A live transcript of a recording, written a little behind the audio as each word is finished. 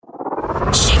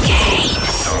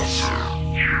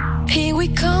we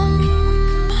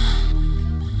come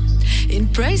in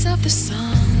praise of the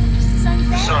sun.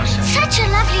 Such a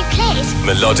lovely place.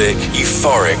 Melodic,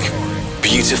 euphoric,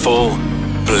 beautiful,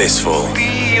 blissful.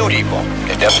 Beautiful.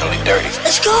 It's definitely dirty.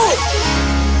 Let's go.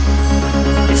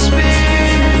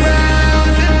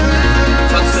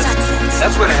 Sunset.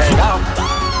 That's where to hang out.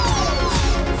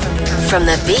 From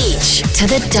the beach to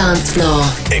the dance floor.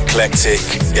 Eclectic,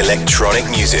 electronic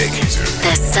music.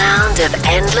 The sound of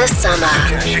endless summer.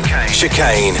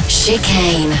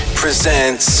 Chicane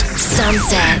presents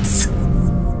Sunsets.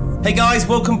 Hey guys,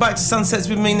 welcome back to Sunsets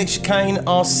with me, Nick Chicane,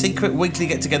 our secret weekly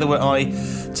get-together where I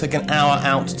take an hour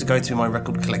out to go through my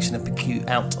record collection and pick you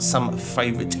out some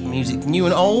favourite music, new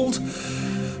and old,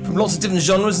 from lots of different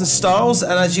genres and styles.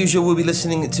 And as usual, we'll be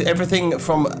listening to everything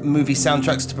from movie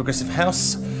soundtracks to progressive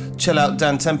house, chill out,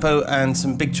 down tempo, and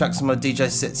some big tracks from my DJ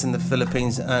sets in the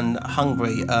Philippines and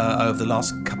Hungary over the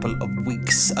last couple of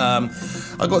weeks.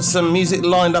 I got some music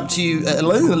lined up for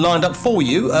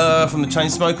you from the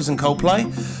Chainsmokers and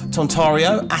Coldplay,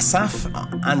 Tontario, Asaf,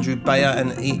 Andrew Bayer,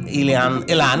 and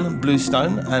Ilan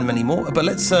Bluestone, and many more. But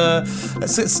let's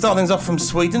start things off from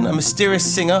Sweden. A mysterious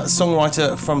singer,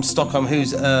 songwriter from Stockholm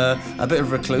who's a bit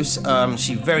of a recluse.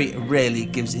 She very rarely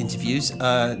gives interviews,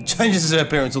 changes her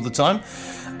appearance all the time.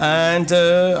 And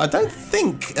I don't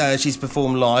think she's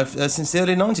performed live since the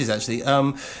early 90s, actually,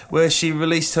 where she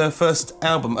released her first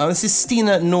album. This is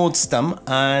Stina Nordstam,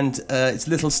 and it's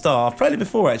Little Star. I've played it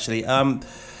before, actually.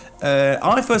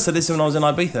 I first heard this when I was in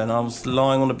Ibiza, and I was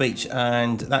lying on the beach,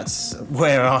 and that's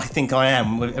where I think I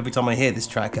am every time I hear this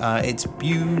track. It's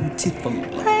beautiful.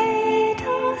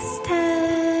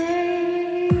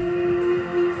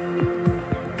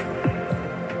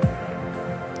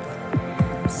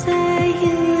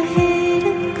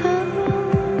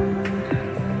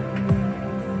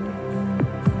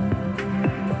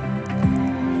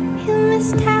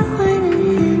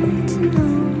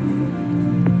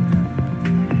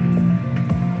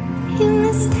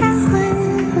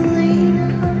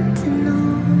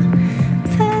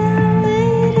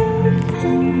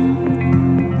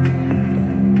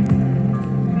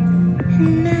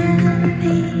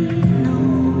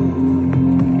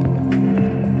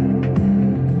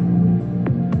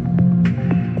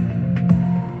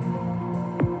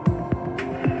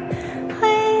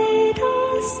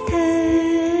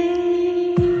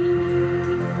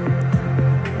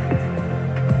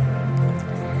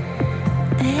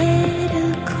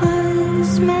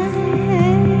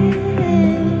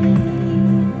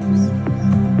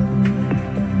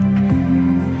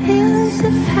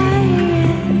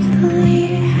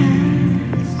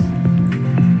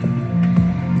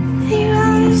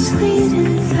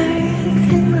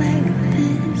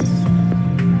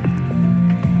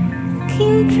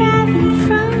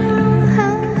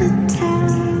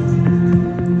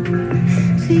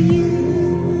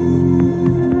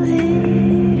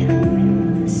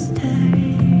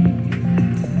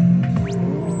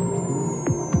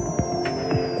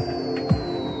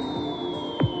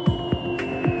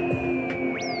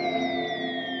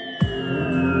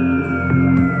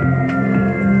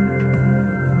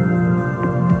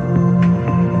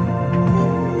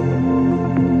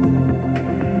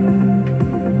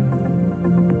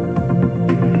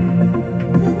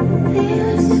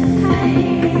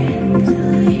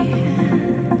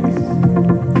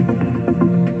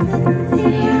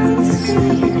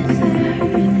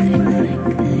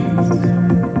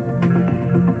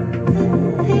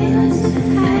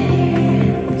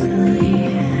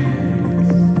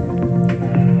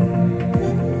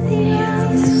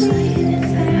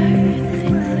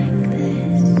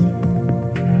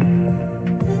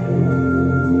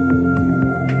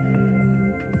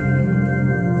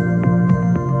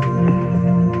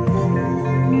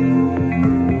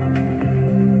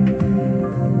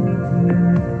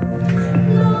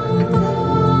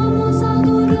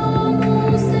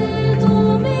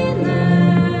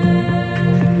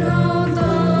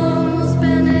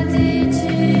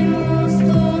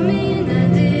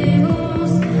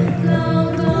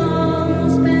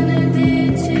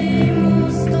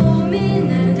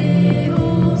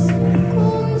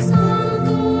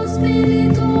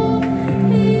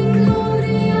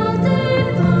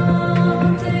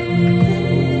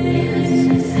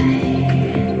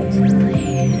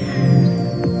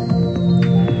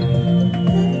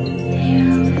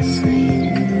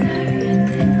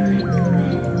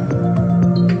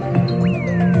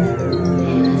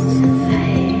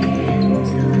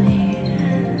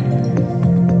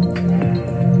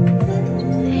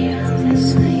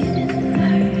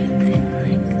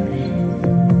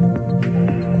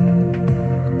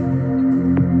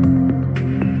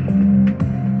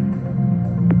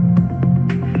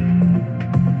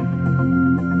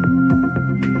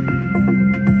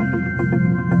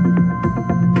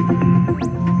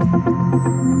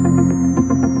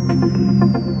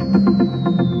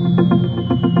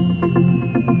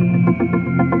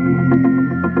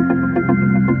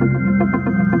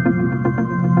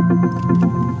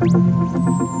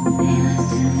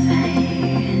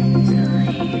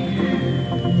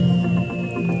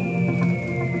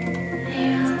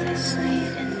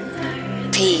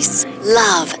 peace,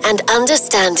 love, and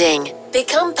understanding.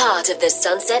 Become part of the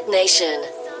Sunset Nation.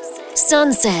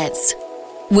 Sunsets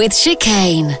with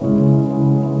Chicane.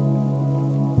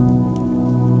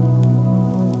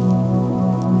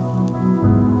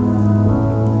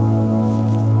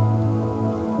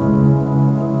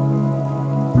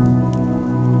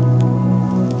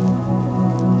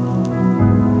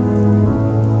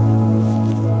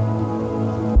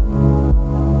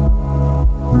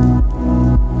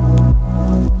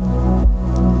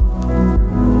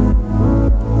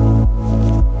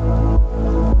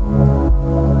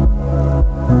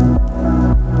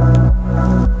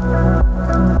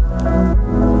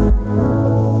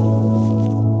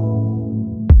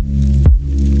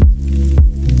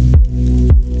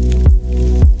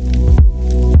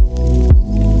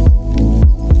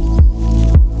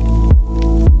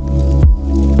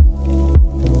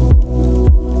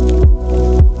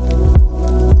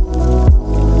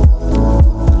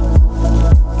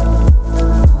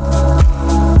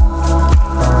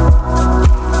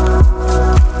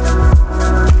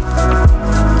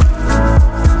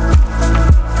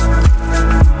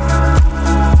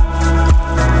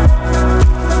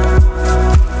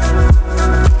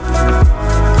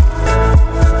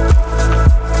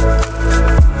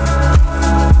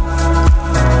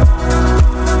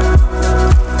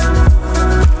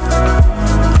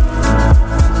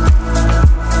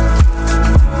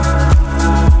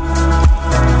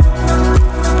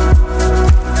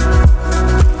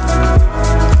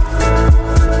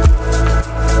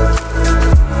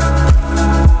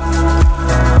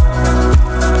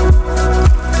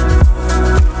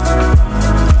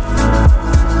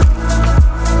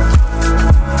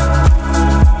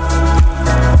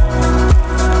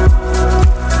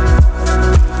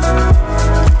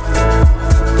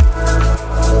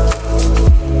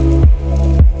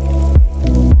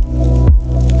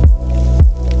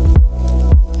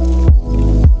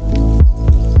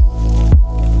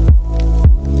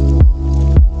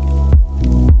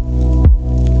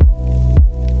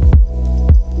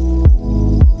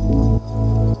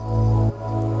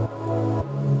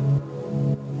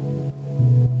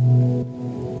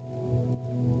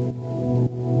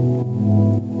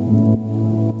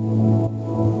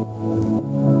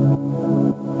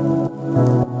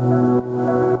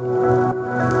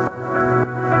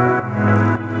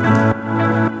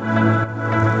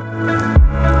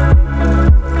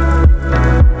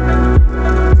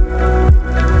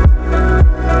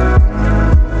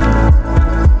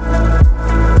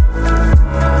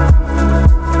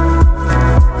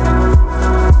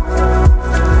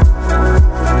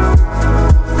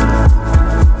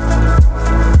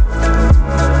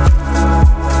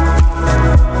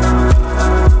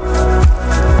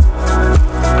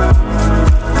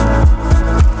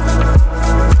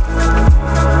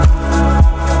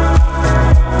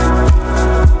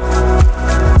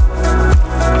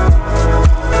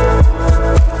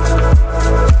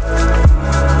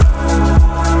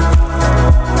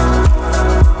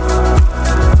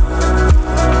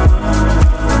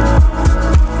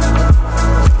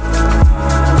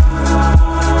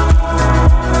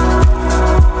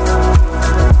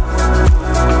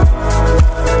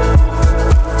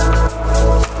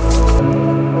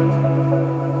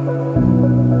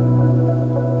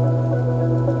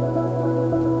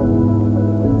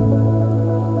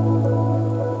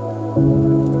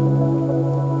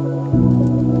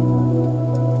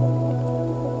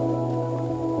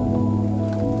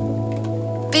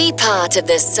 Be part of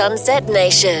the Sunset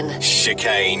Nation.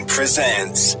 Chicane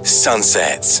presents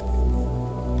Sunsets.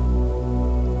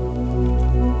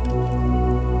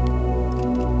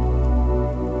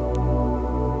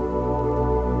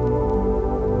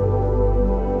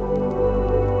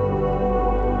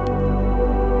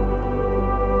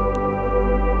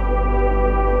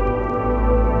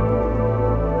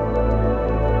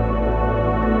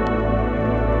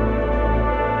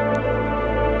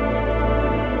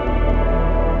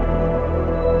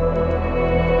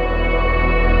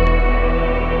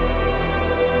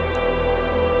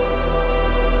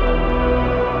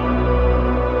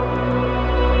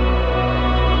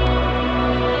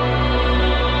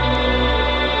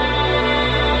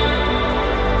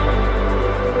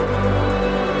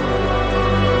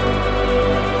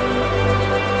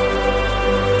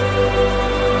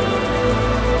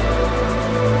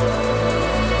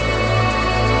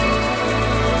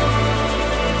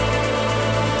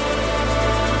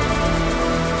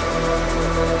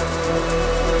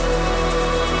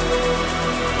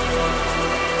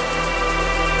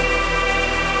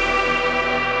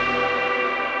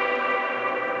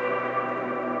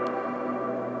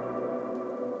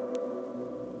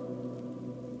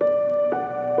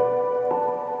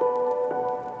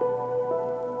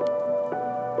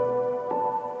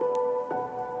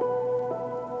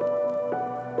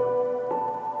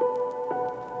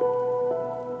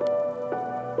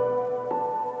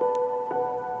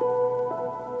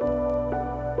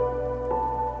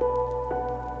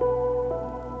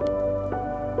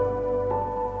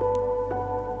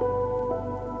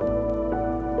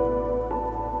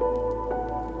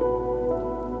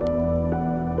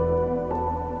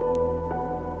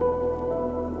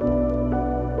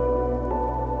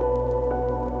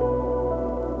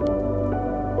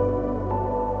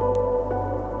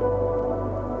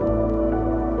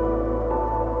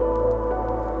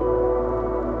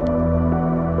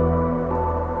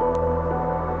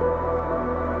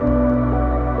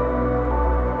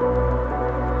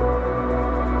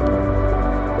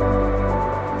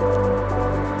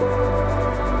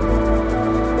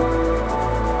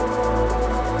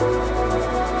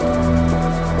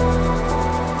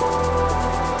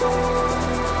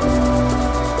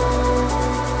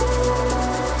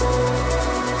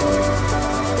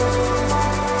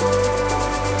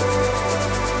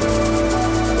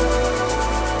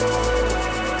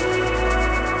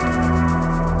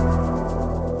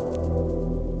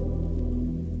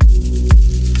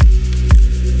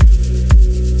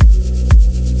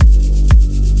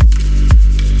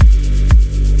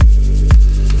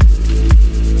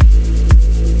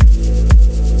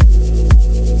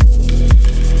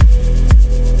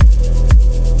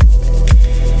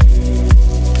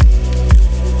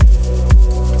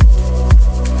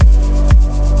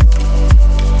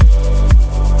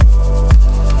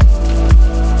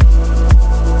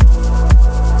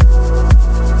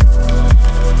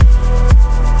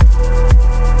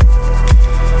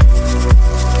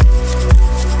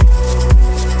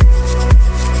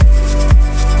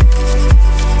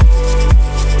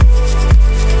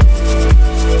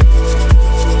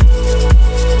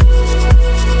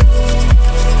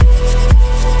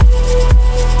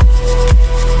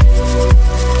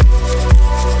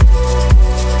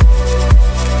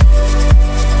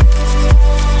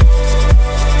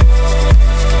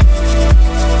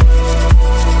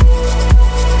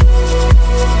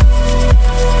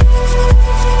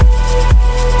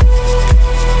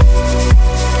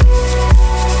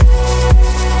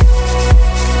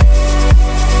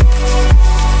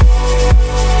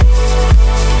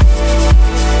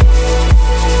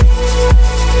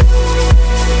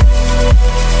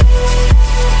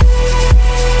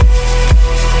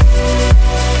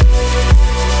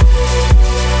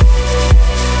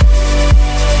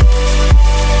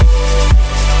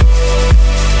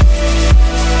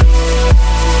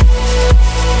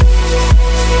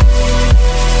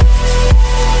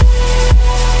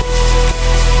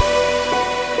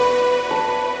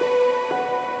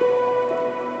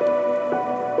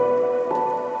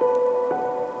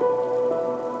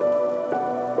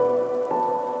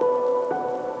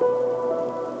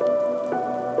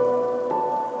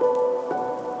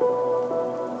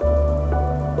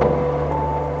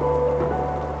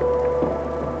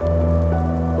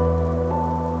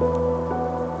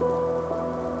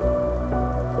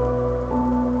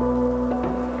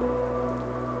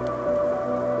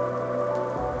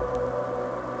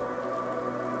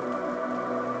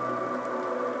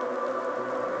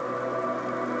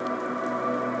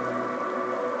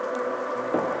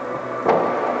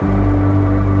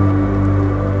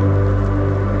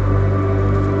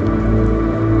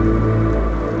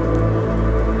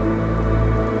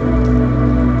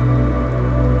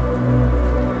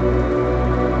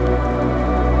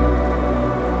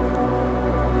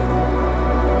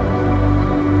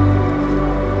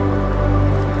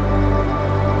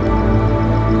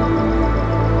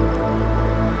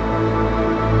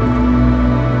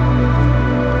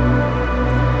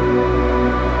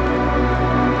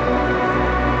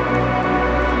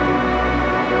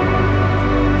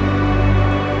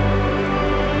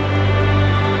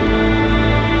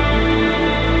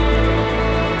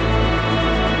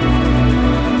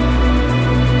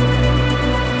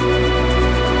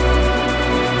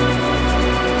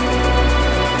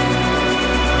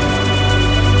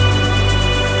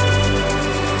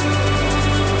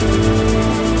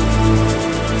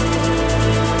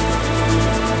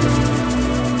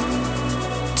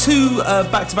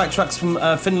 back-to-back tracks from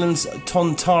Finland's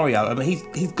Tontario. I mean,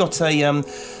 he's got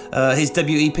his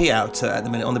debut EP out at the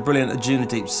minute on the brilliant Ajuna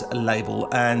Deeps label,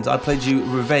 and I played you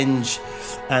Revenge,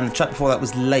 and the track before that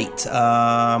was Late,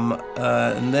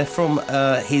 and they're from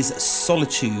his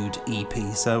Solitude EP.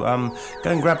 So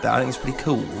go and grab that. I think it's pretty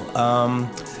cool.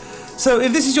 So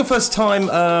if this is your first time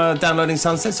downloading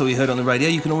Sunsets, or you heard it on the radio,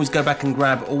 you can always go back and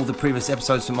grab all the previous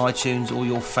episodes from iTunes or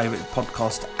your favourite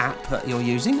podcast app that you're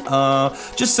using.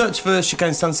 Just search for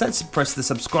Chicane Sunsets, press the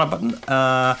subscribe button,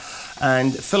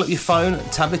 and fill up your phone,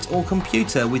 tablet or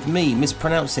computer with me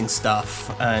mispronouncing stuff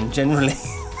and generally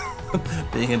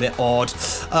being a bit odd.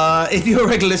 If you're a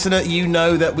regular listener, you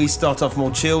know that we start off more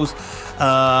chills,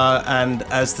 and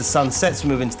as the sun sets, we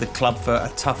move into the club for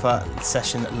a tougher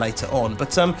session later on.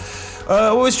 But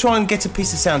always try and get a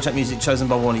piece of soundtrack music chosen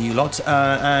by one of you lot,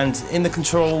 and in the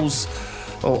controls,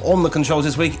 or on the controls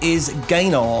this week, is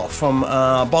Gaynor from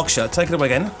Berkshire. Take it away,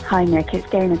 Gaynor. Hi Nick, it's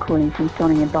Gaynor calling from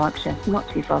Sonning in Berkshire, not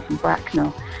too far from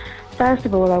Bracknell. First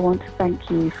of all, I want to thank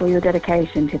you for your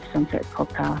dedication to the Sunsets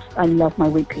podcast. I love my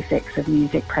weekly fix of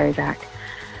music Prozac.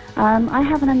 I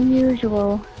have an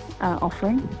unusual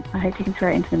offering. I hope you can throw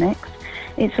it into the mix.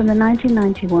 It's from the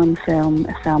 1991 film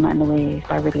Thelma and Louise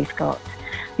by Ridley Scott.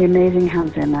 The amazing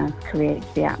Hans Zimmer creates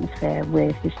the atmosphere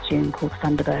with this tune called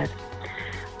Thunderbird.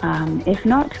 If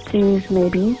not, please,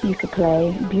 maybe you could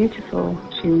play a beautiful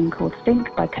tune called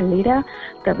Think by Khalida.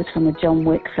 That was from the John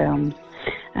Wick films,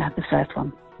 the first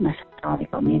one. My father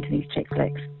got me into these chick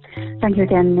flicks. Thank you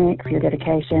again, Nick, for your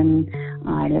dedication.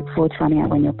 I look forward to finding out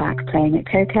when you're back playing at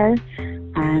Coco,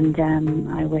 and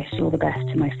I wish you all the best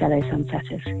to my fellow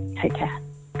Sunsetters. Take care.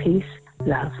 Peace,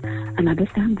 love, and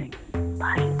understanding.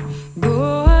 Bye.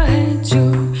 Go ahead,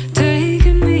 you're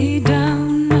taking me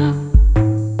down now.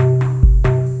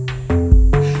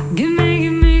 Give me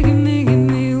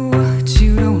what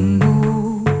you don't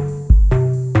know.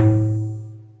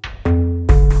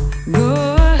 Go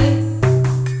ahead,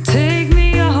 take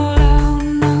me all out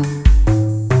now.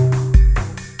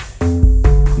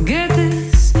 Get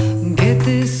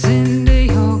this into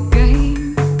your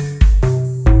game.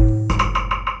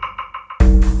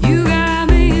 You got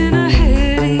me in a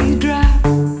heady drop.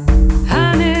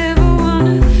 I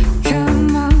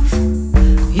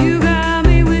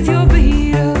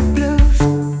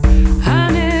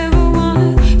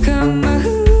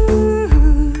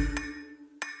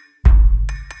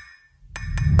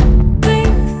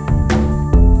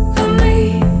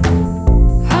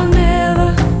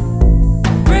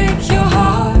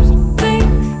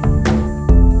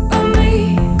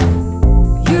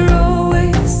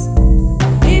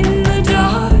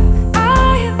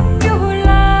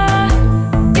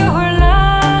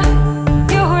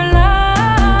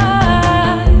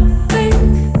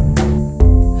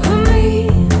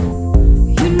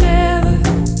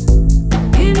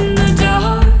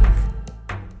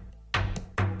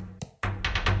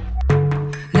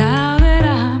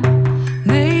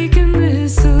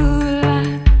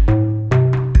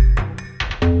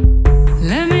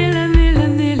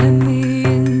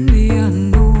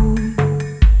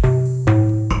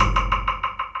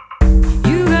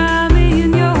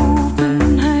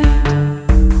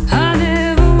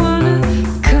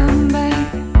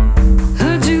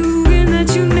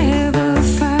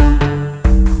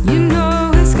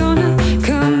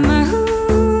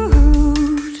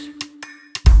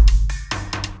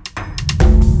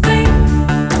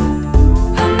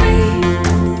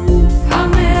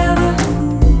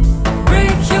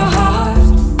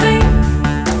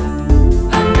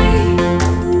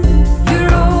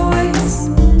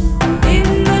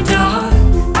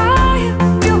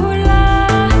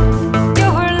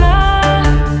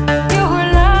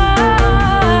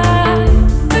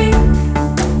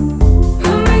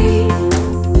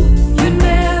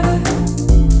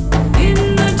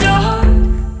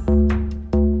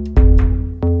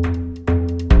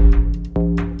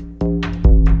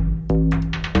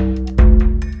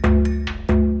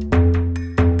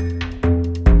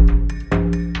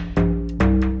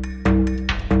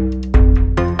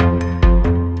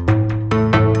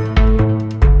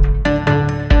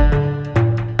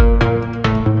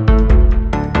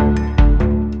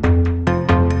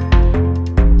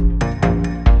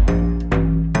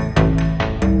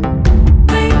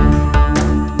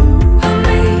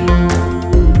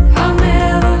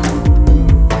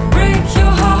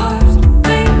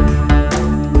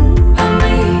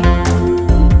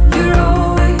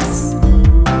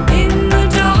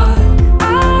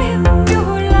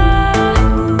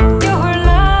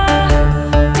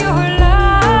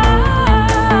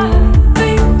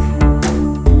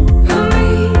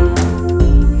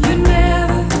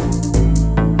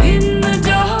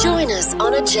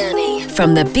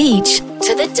From the beach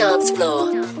to the dance floor,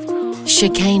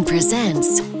 Chicane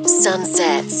presents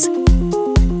Sunsets.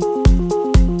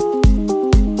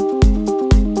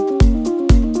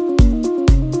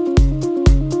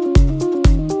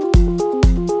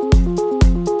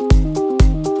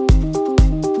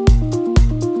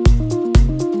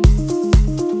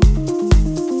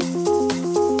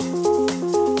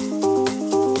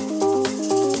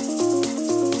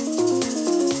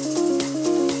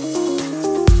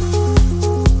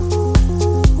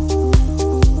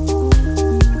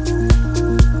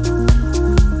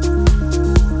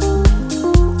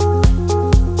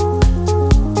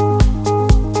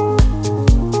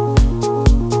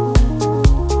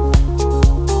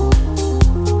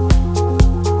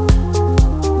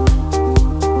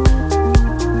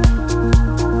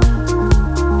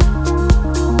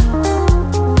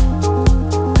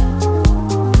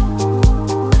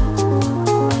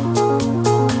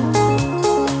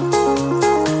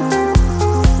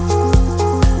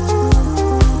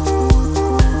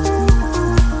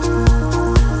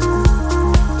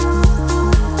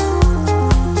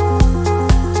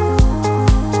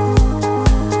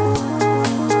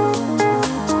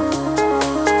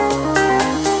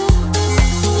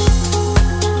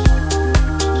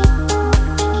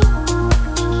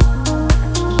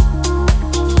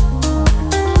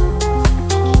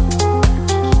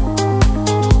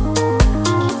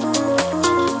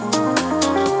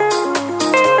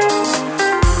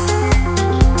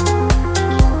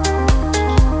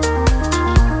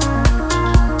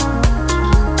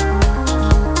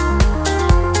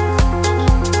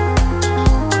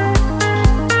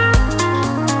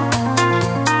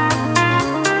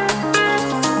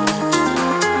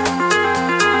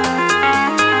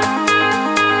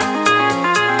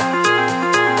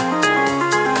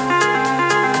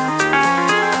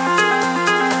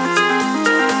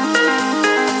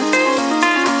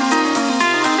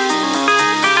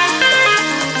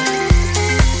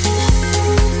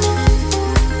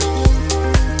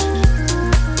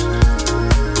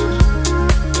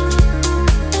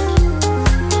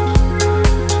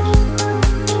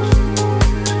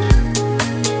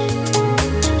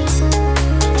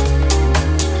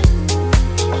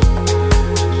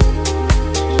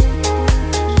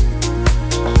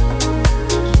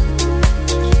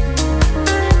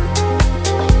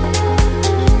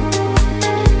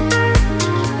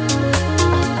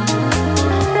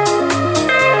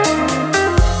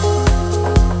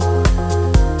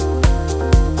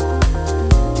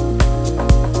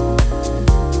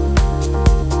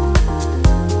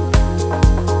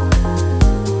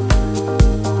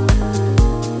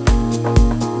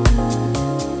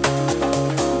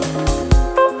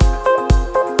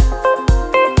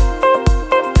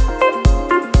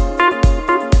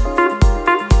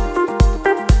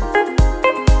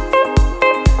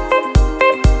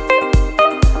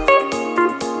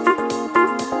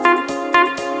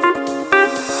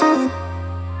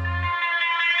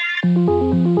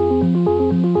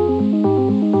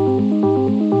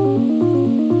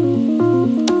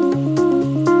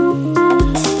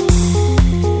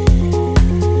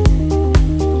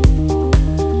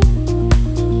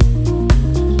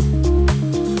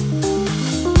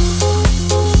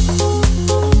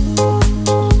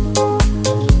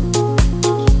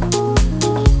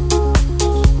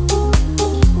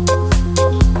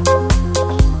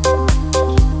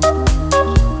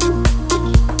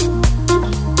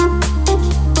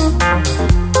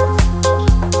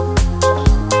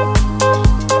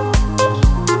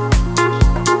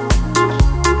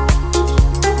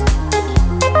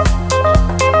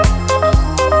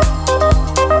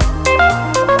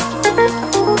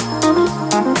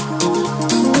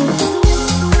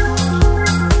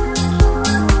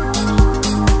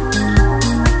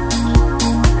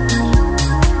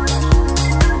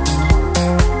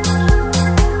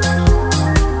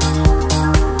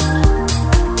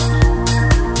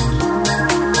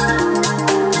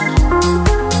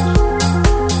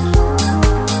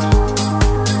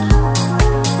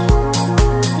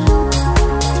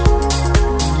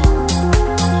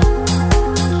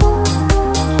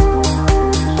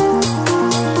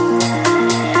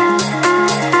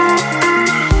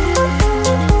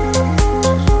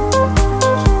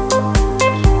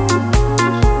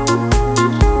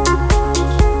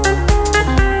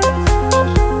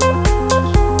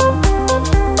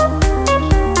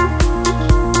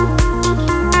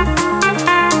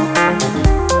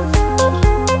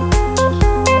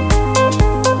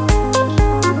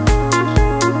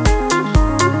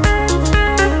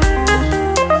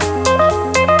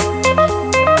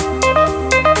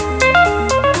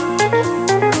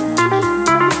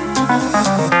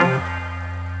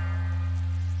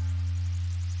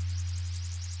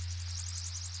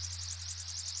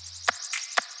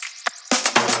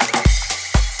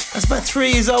 That's about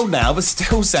 3 years old now, but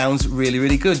still sounds really,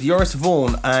 really good. Joris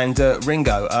Voorn and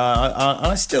Ringo.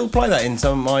 I still play that in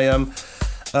some of my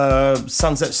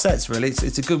Sunset sets. Really,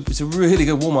 it's a really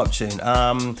good warm-up tune.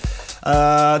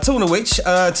 Talking of which,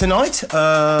 tonight,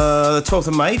 the 12th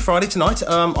of May, Friday tonight,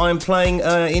 I'm playing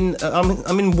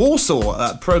I'm in Warsaw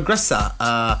at Progressa.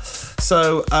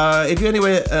 So if you're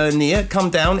anywhere near, come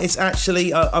down. It's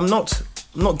actually I'm not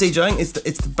DJing. It's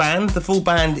the band. The full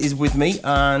band is with me,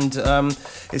 and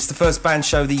it's the first band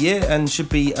show of the year, and should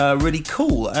be really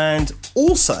cool. And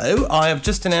also, I have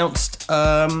just announced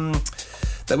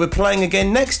that we're playing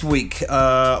again next week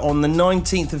on the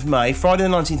 19th of May, Friday the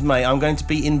 19th of May. I'm going to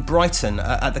be in Brighton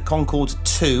at the Concorde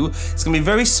 2. It's going to be a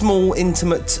very small,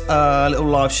 intimate little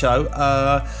live show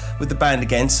with the band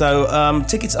again. So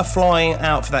tickets are flying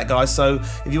out for that, guys. So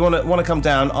if you want to come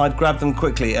down, I'd grab them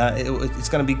quickly. It's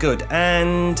going to be good.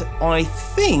 And I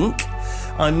think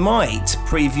I might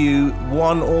preview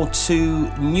 1 or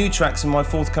 2 new tracks in my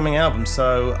forthcoming album.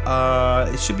 So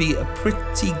it should be a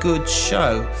pretty good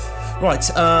show. Right,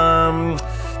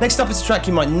 next up is a track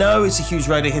you might know. It's a huge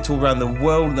radio hit all around the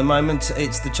world at the moment.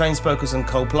 It's the Chainsmokers and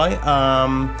Coldplay.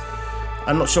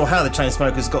 I'm not sure how the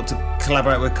Chainsmokers got to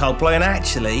collaborate with Coldplay, and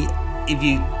actually, if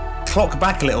you clock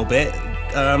back a little bit,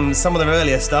 some of their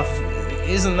earlier stuff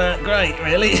isn't that great,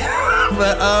 really.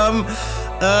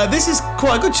 But this is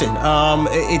quite a good tune.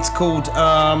 It's called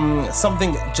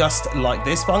Something Just Like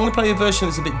This, but I'm going to play a version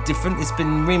that's a bit different. It's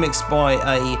been remixed by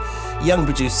a young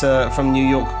producer from New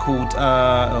York called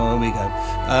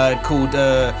called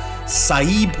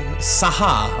Saib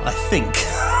Sahar, I think.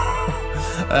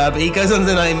 But he goes under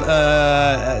the name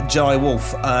Jai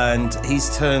Wolf, and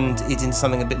he's turned it into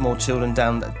something a bit more chilled and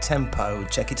down tempo.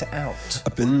 Check it out.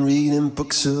 I've been reading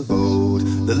books of old,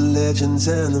 the legends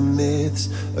and the myths,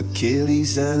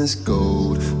 Achilles and his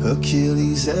gold,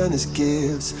 Hercules and his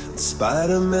gifts, and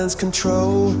Spider-Man's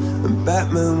control, and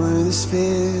Batman with his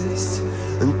fist.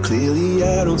 And clearly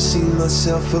I don't see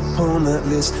myself upon that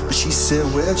list. But she said,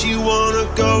 where'd you wanna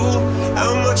go?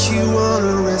 How much you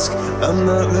wanna risk? I'm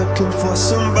not looking for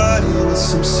somebody with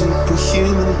some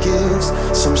superhuman gifts,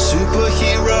 some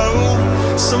superhero,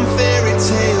 some fairy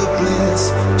tale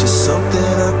bliss. Just something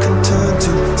I can turn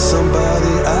to,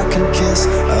 somebody I can kiss.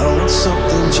 I want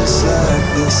something just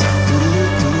like this.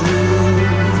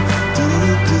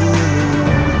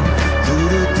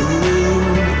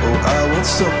 Oh, I want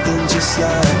something just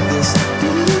like this.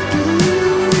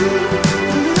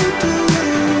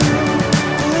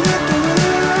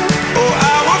 Oh,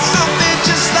 I want something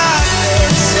just like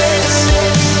this.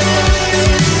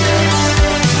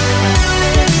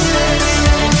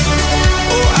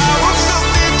 Oh, I want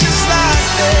something just like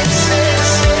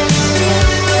this.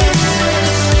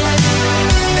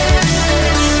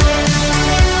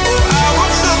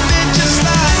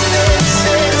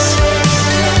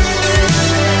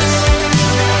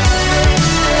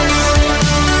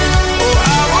 Oh,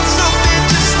 I want something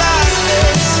just like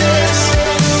this.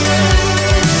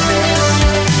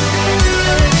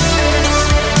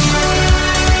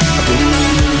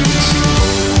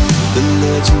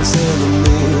 Legends and the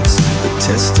myths, the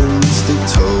testaments they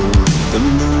told, the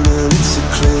moon and its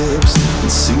eclipse,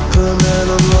 and Superman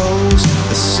unrolls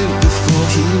a suit before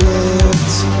he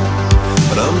lived.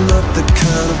 But I'm not the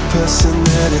kind of person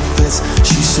that it fits.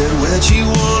 She said, where'd you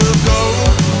wanna go?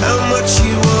 How much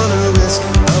you wanna risk?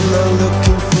 I'm not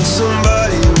looking for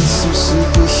somebody with some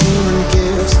superhuman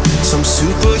gifts, some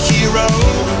superhero,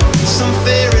 some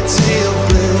fairy tale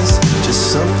bliss.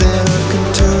 Just something I can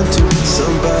turn to,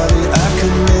 somebody I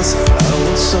can miss. I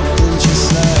want something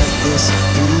just like this.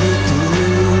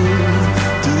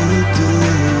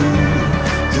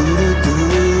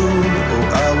 Oh,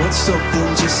 I want something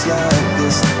just like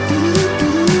this.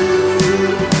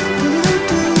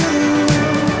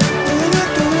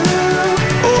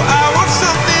 Oh, I want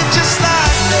something just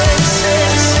like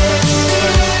this.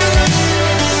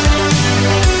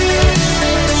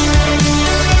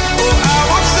 Oh, I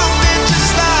want something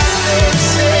just like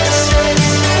this.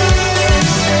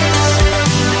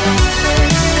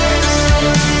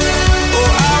 Oh,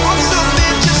 I want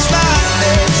something just like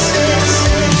this.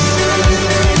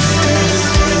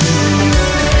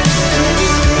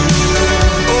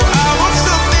 Oh, I want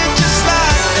something just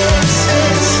like this.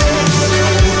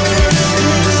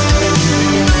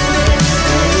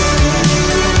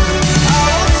 I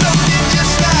want something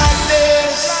just like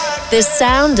this. The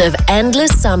sound of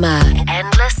endless summer.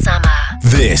 Endless summer.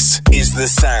 This is the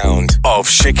sound of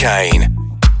Chicane.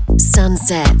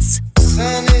 Sunsets.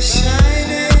 Sun is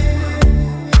shining,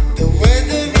 the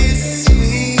weather is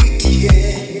sweet,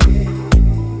 yeah.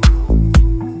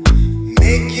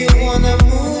 Make you wanna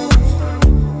move,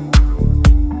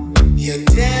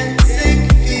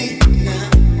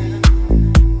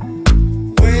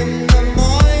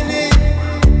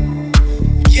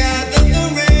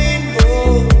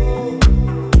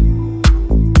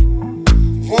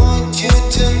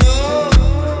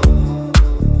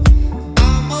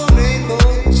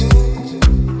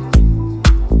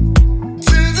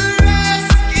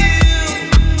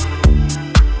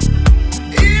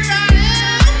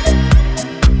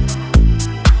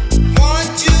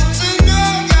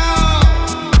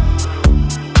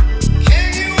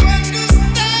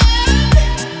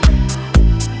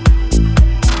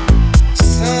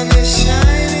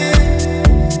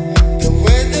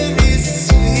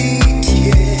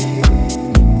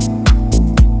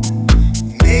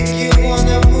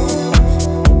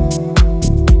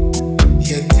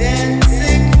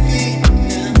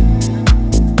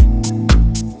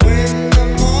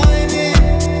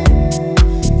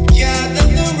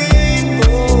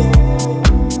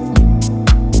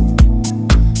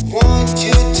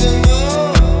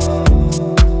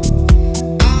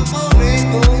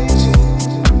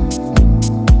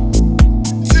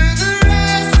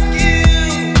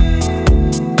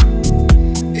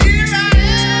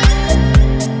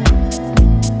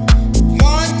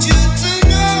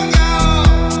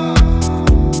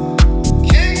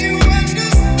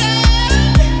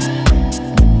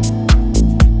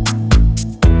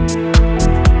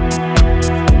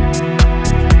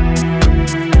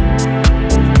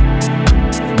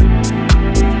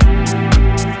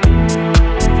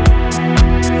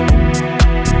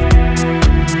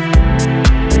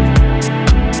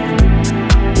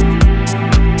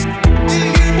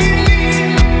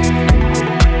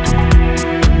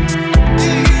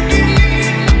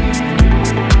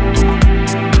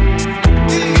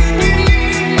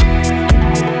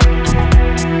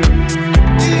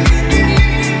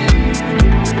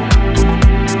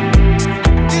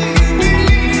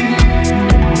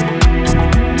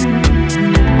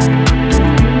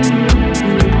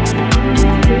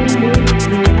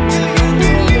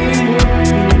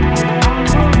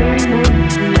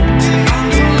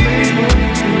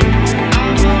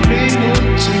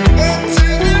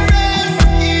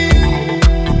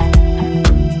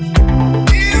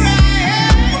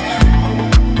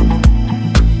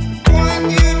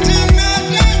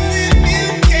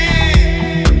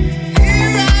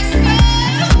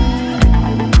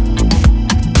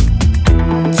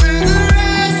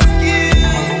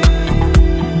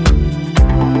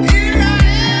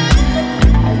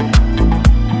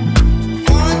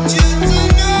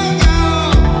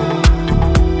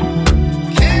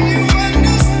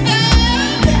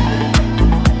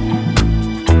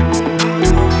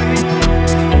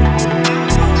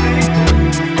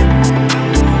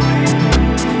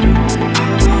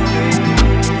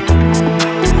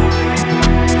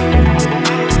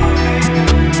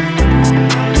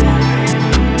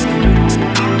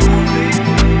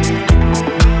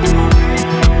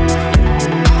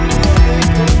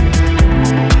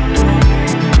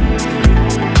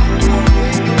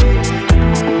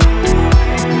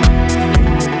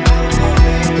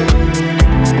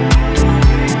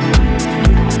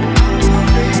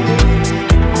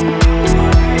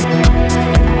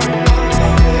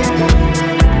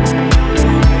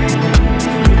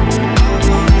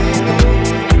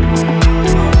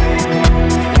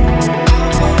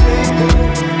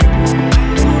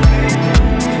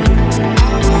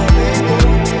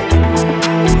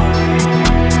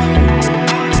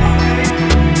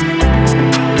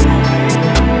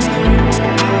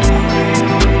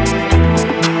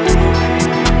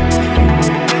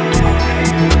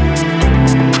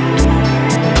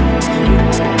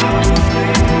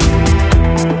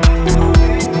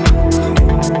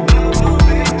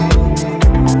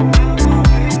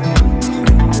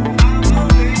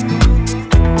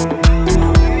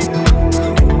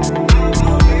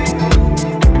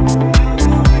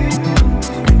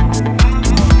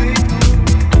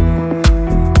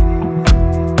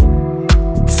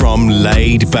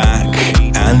 laid back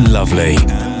and lovely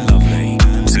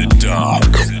to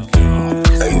dark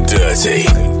and dirty.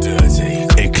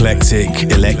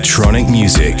 Eclectic electronic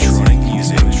music.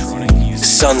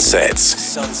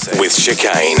 Sunsets with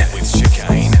Chicane.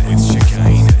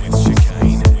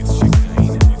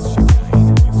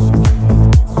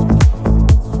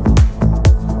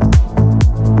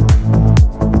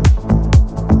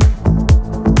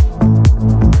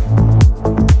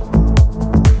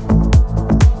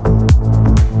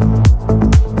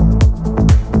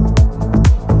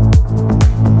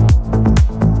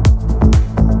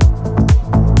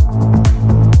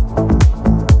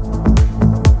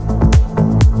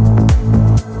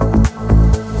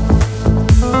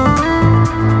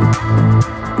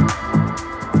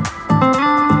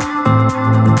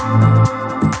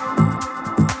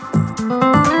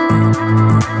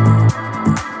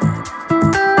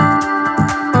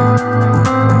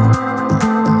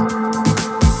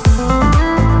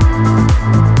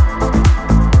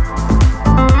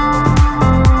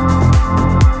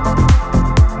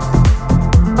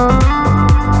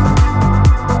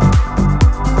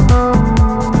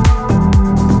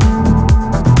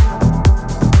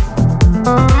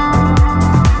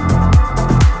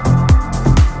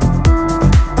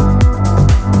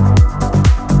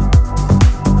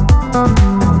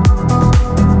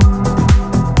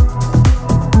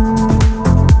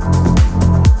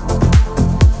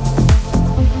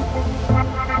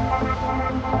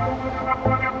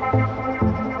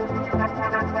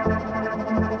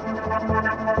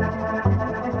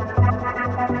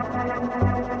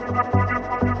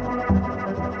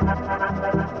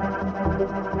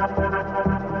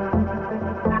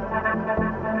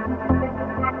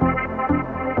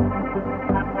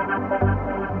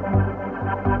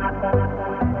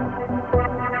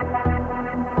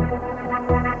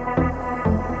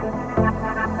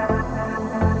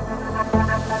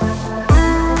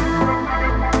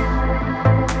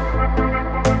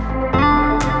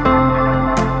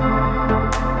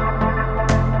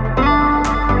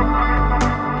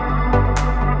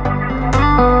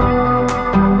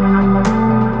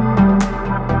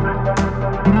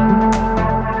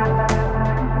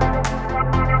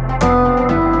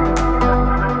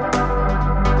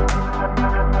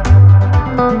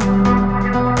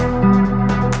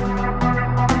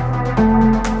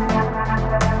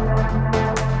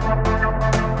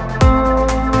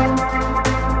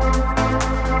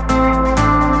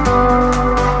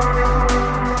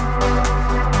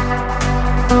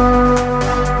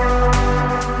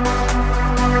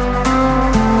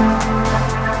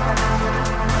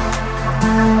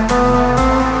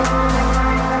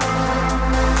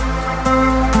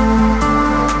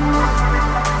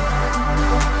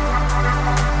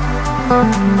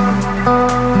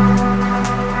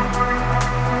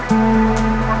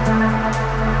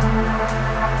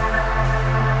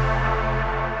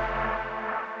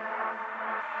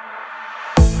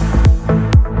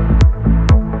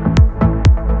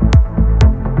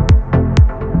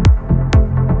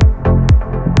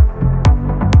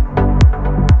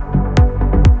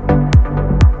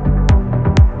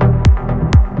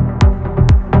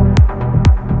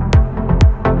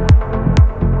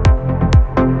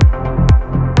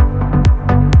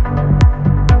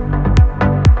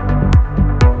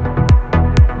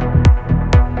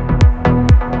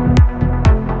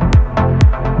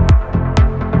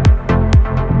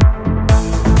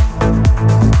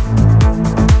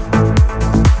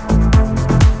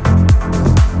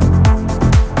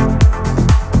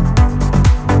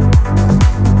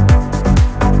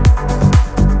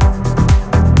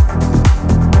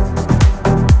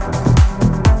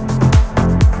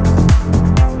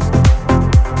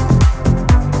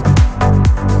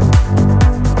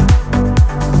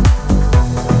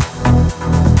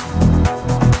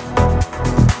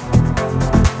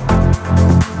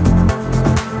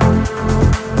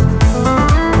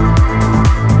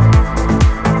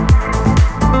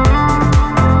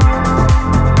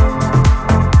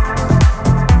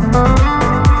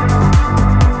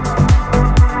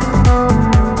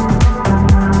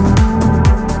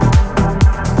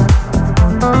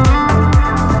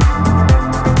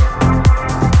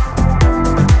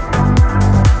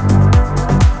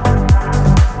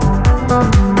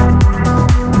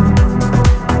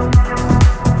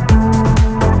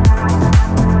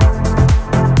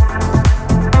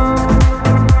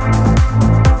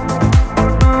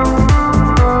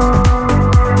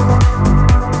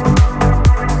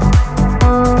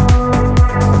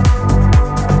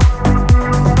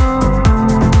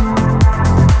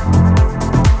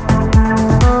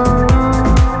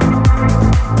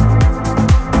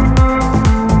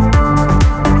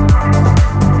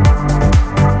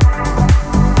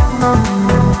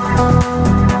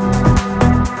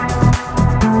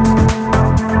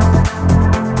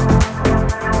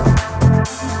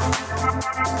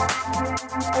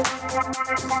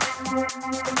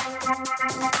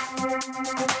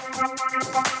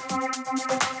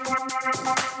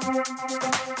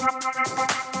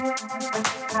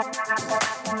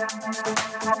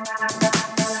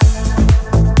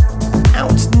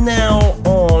 Out now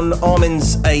on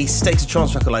Armin's A State of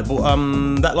Trance record label.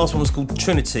 That last one was called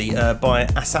Trinity by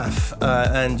Asaf,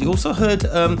 and you also heard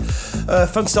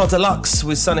Funkstar Deluxe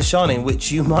with Sun is Shining,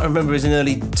 which you might remember is an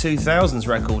early 2000s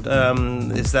record.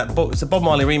 It's a Bob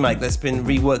Marley remake that's been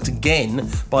reworked again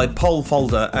by Paul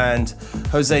Folder and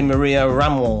Jose Maria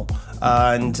Ramon,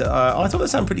 and I thought that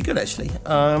sounded pretty good actually.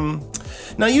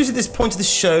 Now, usually at this point of the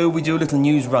show, we do a little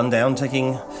news rundown,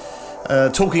 talking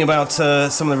about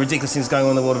some of the ridiculous things going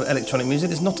on in the world of electronic music.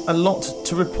 There's not a lot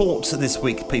to report this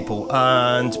week, people,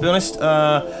 and to be honest,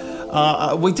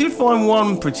 we did find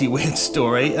one pretty weird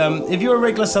story. If you're a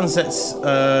regular Sunsets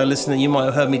listener, you might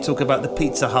have heard me talk about the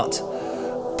Pizza Hut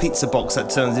pizza box that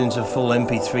turns into a full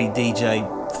MP3 DJ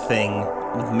thing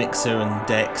with mixer and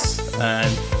decks, and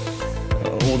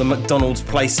or the McDonald's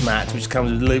placemat, which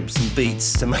comes with loops and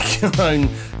beats to make your own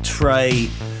tray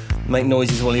make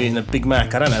noises while you're eating a Big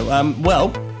Mac. I don't know.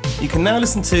 Well, you can now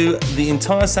listen to the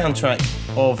entire soundtrack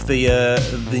of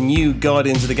the new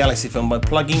Guardians of the Galaxy film by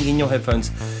plugging in your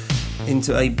headphones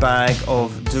into a bag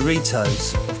of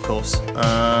Doritos, of course.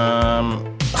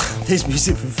 There's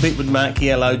music from Fleetwood Mac,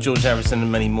 ELO, George Harrison,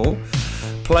 and many more.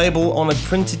 Playable on a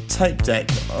printed tape deck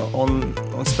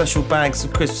on special bags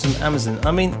of crisps from Amazon.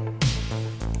 I mean,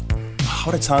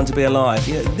 what a time to be alive.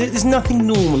 You know, there's nothing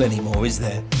normal anymore, is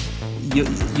there? Your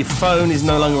phone is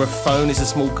no longer a phone, it's a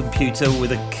small computer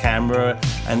with a camera,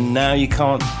 and now you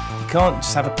can't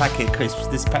just have a packet of crisps.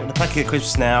 The packet of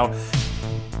crisps now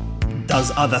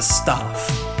does other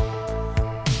stuff.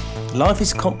 Life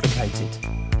is complicated.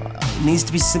 It needs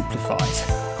to be simplified.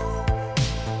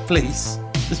 Please,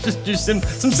 let's just do some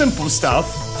simple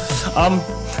stuff.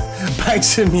 Back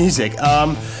to music.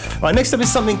 Right, next up is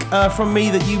something from me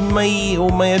that you may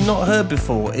or may have not heard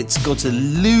before. It's got a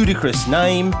ludicrous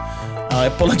name. I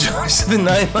apologise for the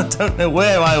name. I don't know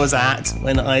where I was at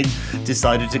when I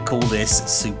decided to call this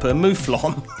Super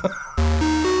Mouflon.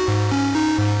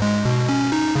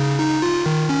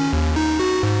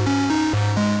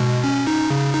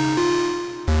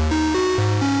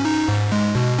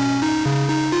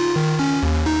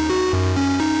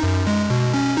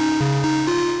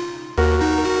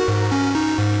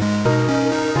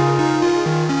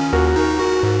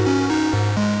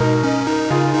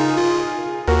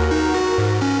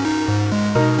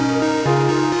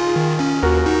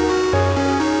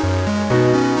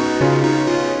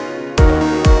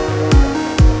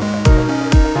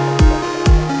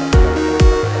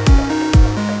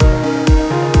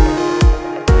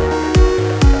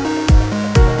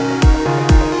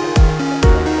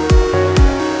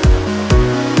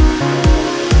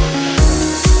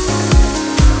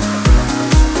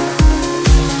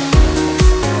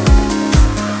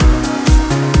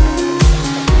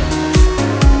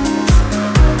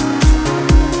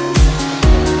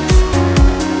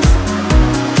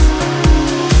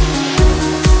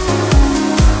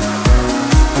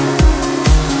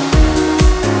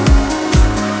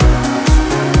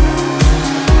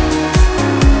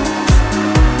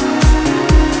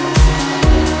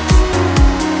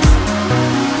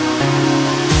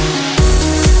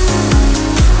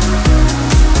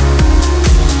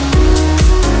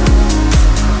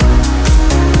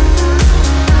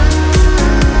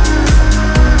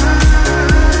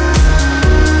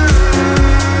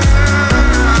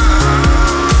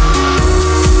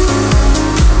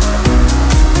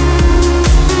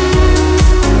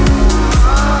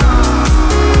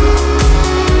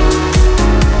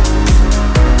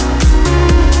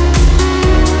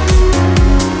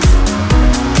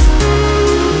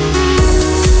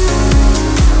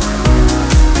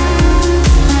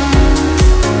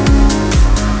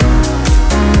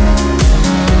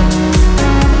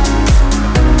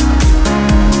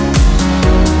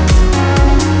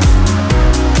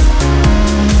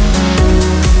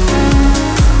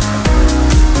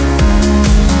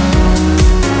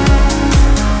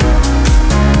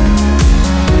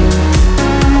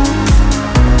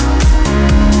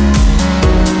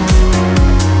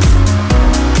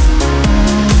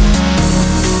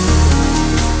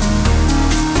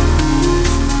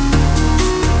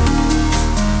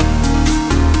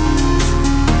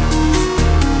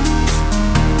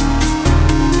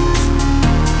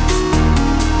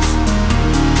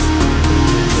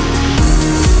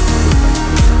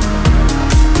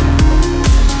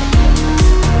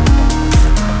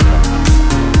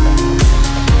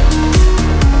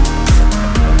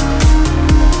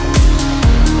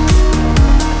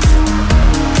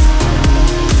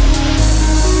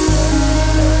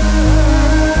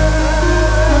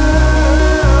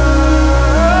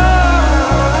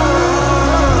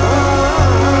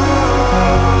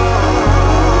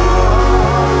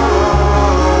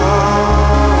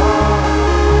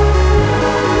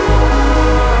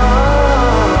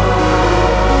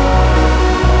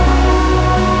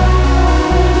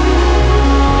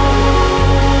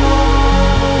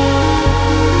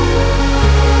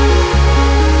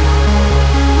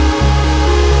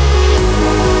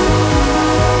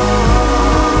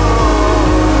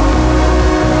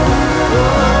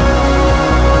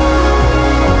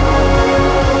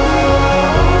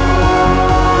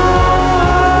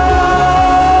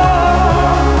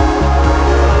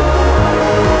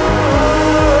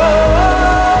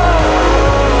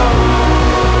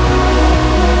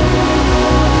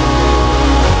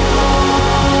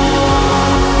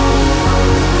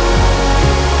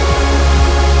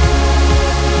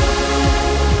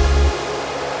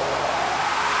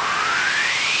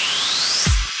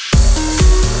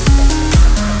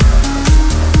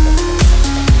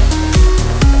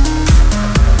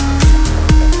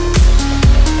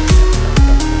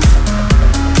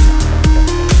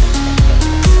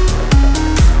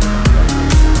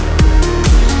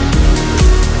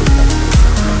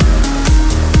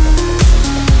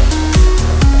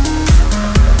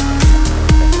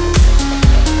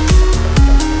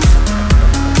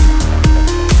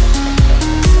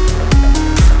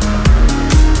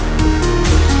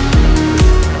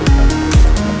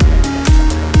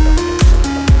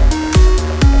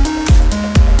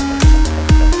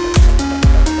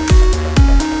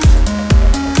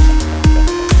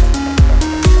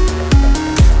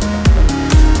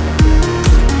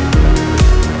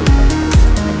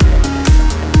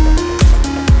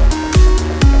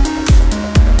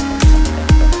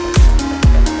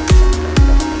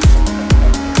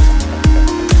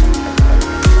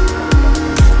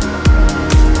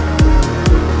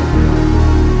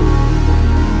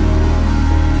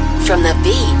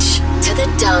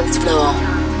 floor.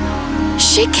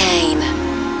 Chicane.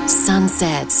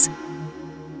 Sunsets.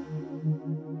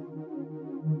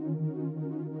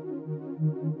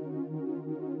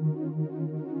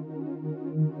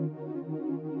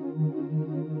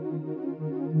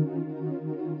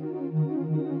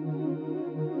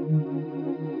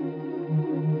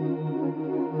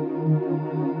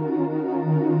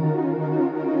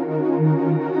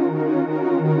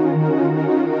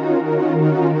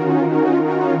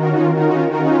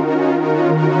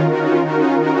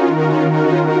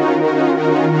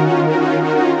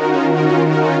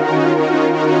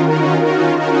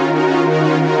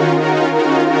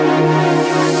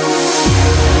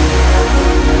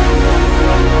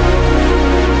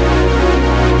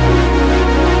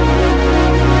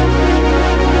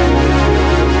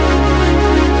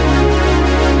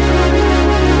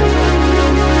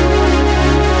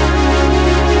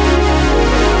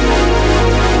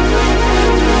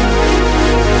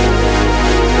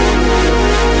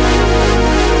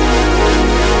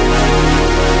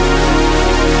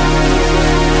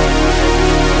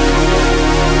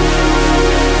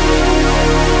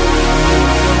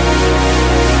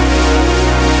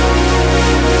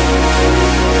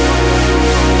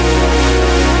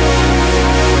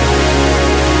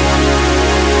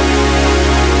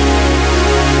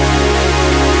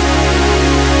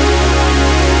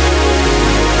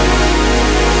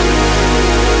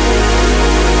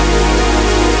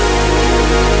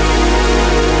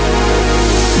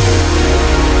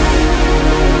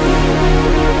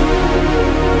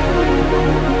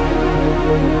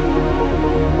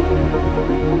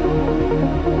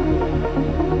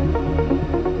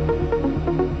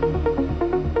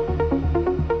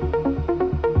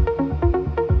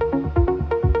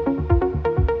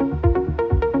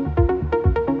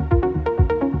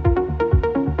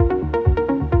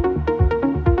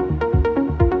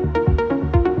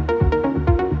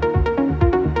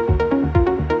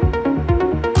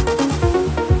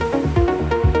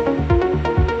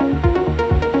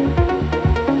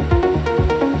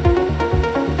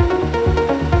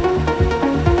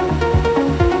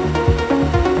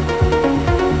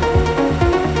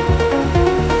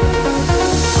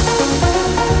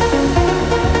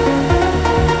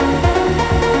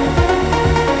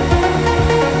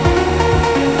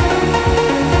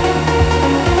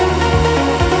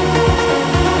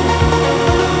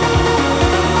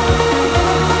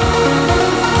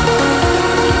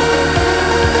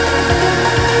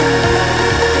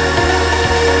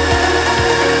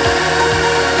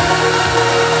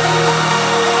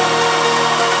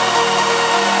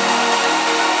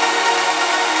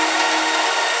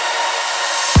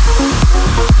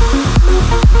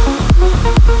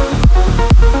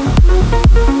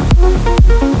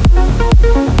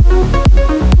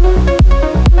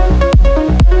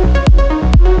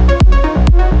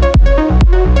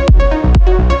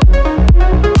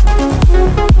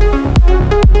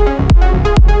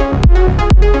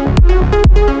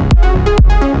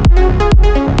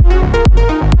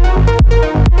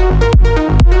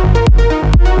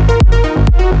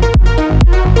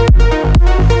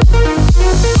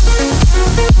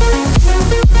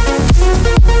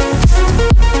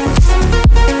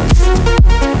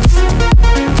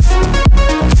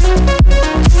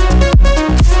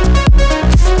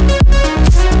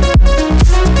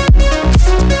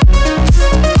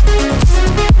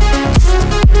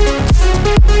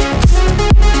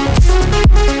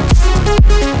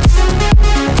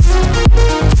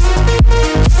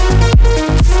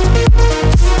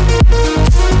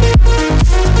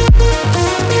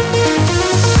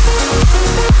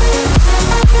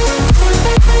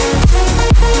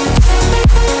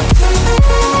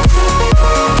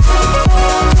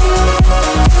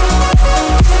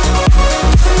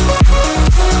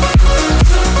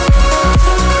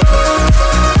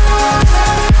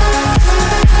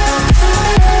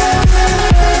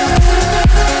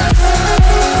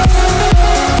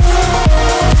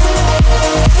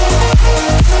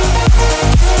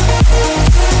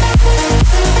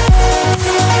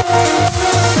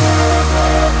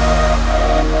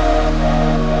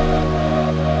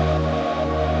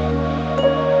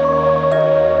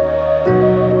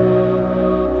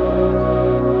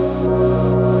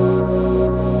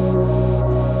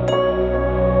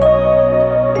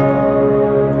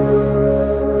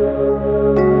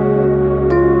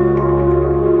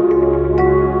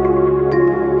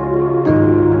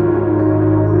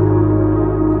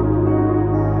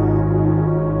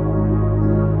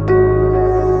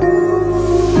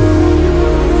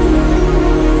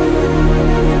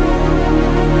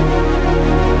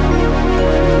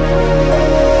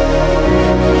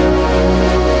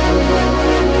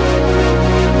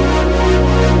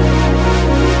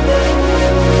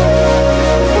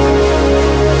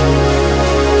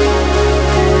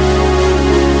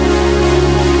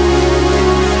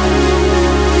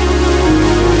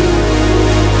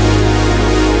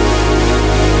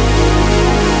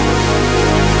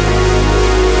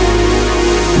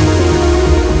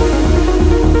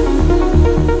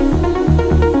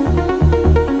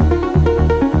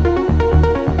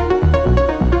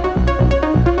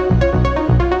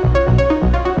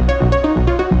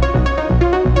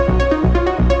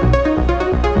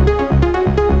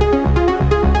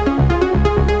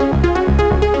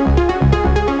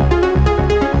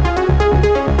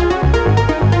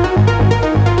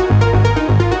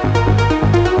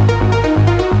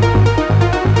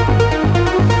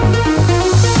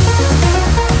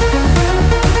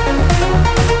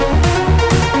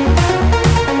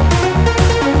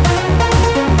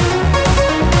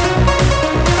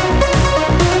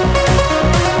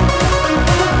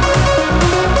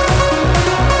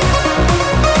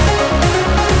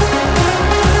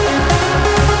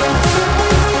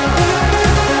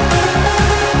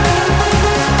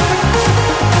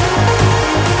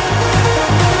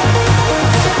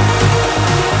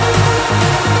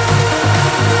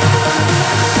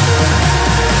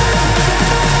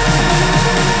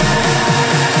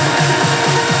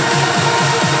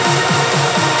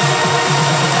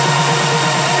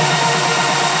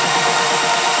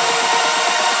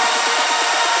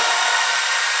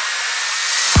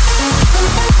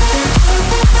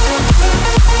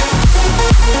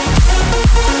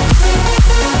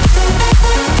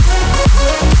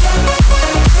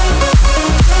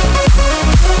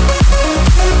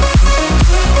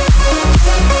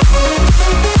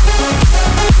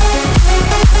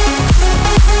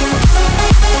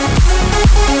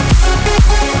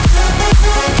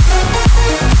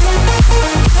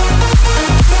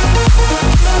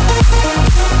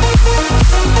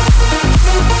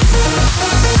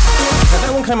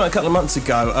 out a couple of months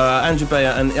ago, Andrew Bayer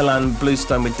and Ilan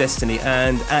Bluestone with Destiny,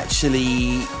 and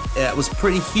actually it was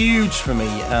pretty huge for me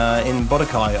in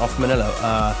Bodokai off Manila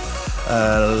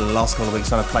last couple of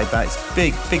weeks when I played that. It's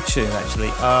big tune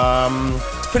actually.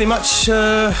 It's pretty much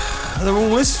they're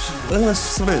all this.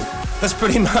 That's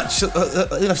pretty much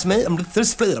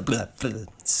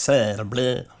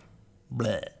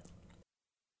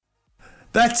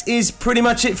that is pretty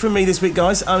much it from me this week,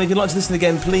 guys. If you'd like to listen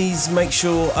again, please make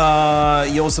sure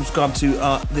you're subscribed to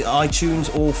the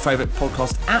iTunes or favourite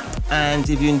podcast app. And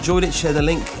if you enjoyed it, share the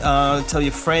link. Tell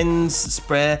your friends.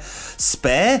 Spread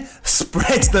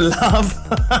the love.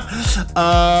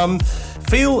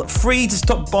 Feel free to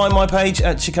stop by my page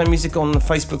at Chicane Music on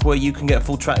Facebook, where you can get a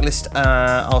full track list.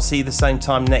 I'll see you the same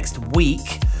time next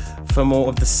week for more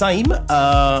of the same.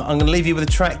 I'm going to leave you with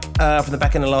a track from the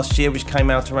back end of last year, which came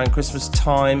out around Christmas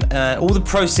time. All the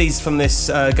proceeds from this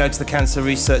go to the Cancer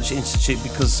Research Institute,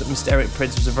 because Mr. Eric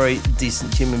Prydz was a very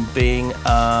decent human being.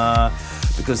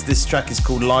 Because this track is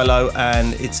called Lilo,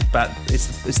 and it's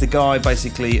the guy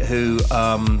basically who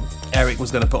Eric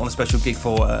was going to put on a special gig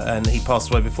for, and he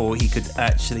passed away before he could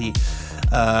actually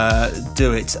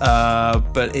do it.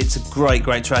 But it's a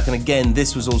great track, and again,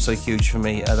 this was also huge for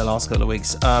me the last couple of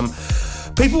weeks.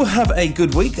 People have a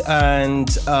good week,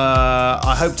 and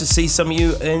I hope to see some of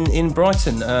you in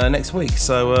Brighton next week.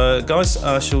 So guys,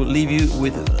 I shall leave you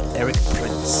with Eric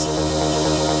Prydz.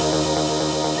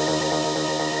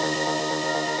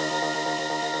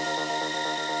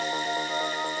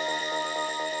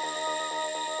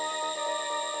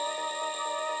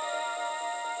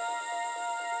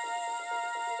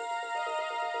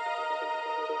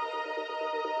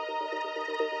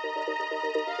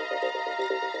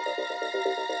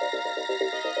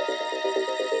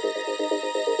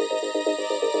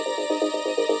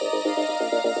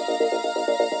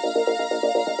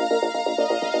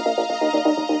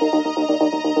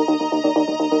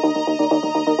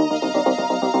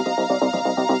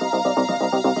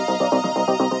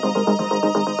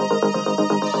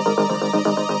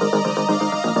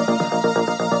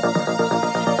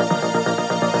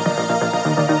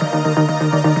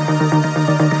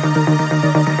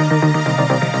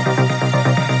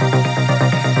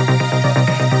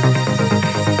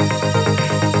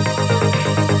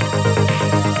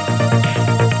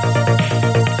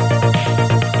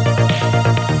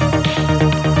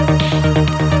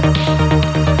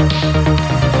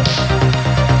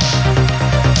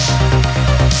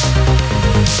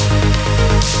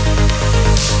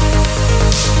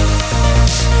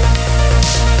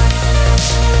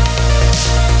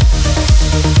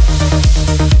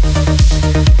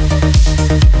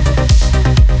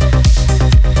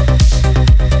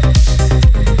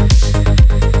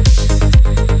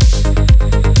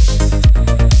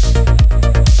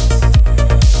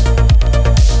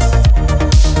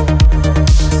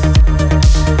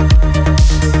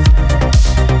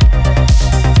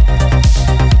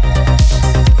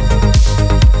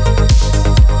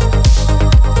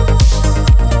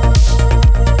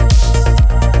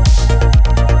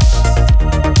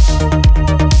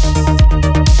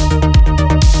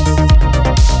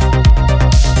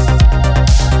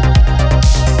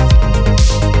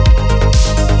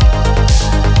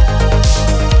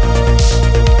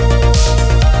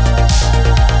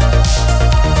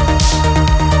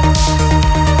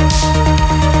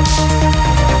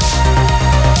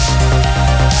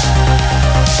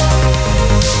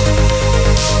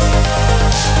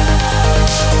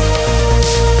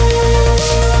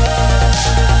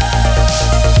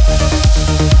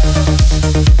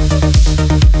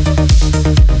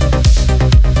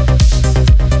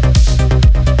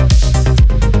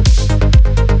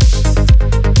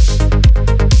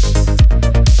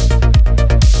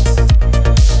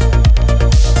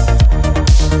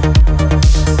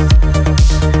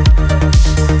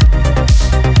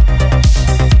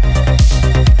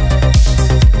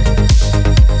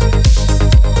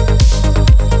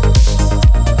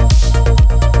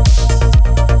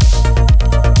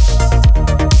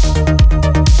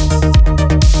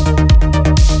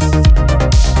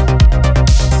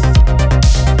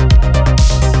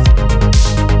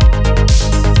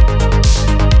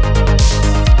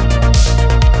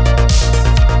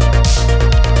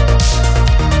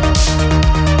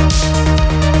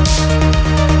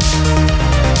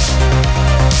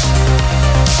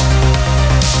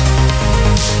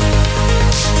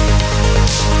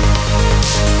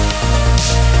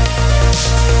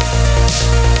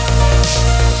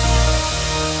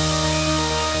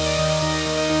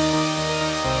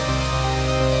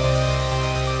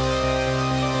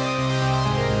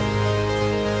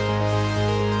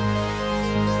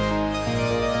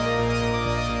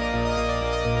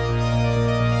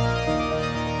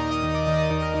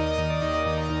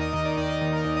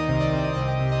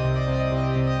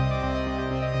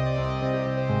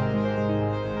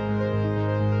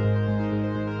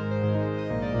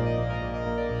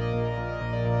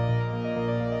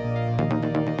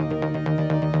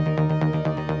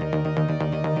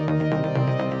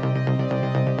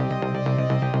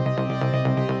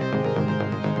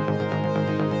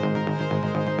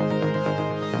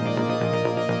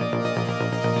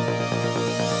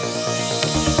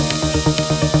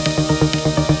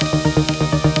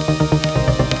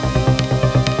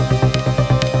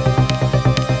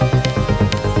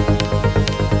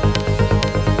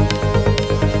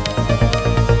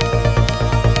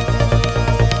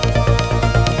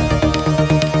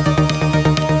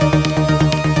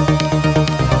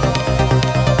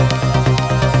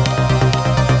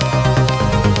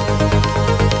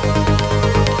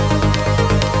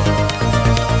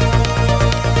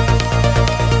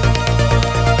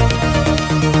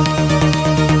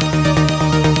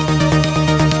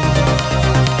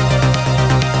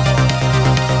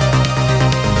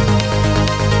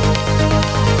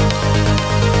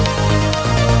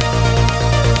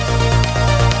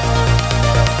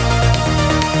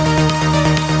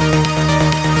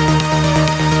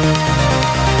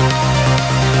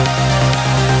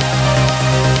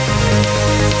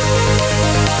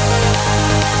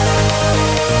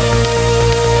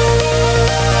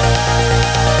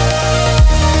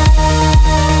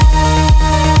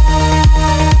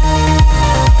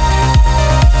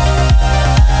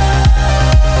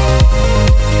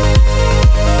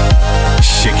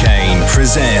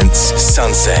 presents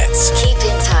Sunsets. Keep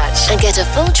in touch and get a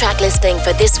full track listing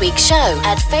for this week's show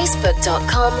at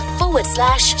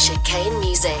facebook.com/Chicane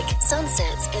Music.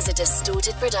 Sunsets is a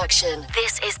Distorted production.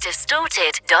 This is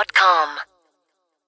distorted.com.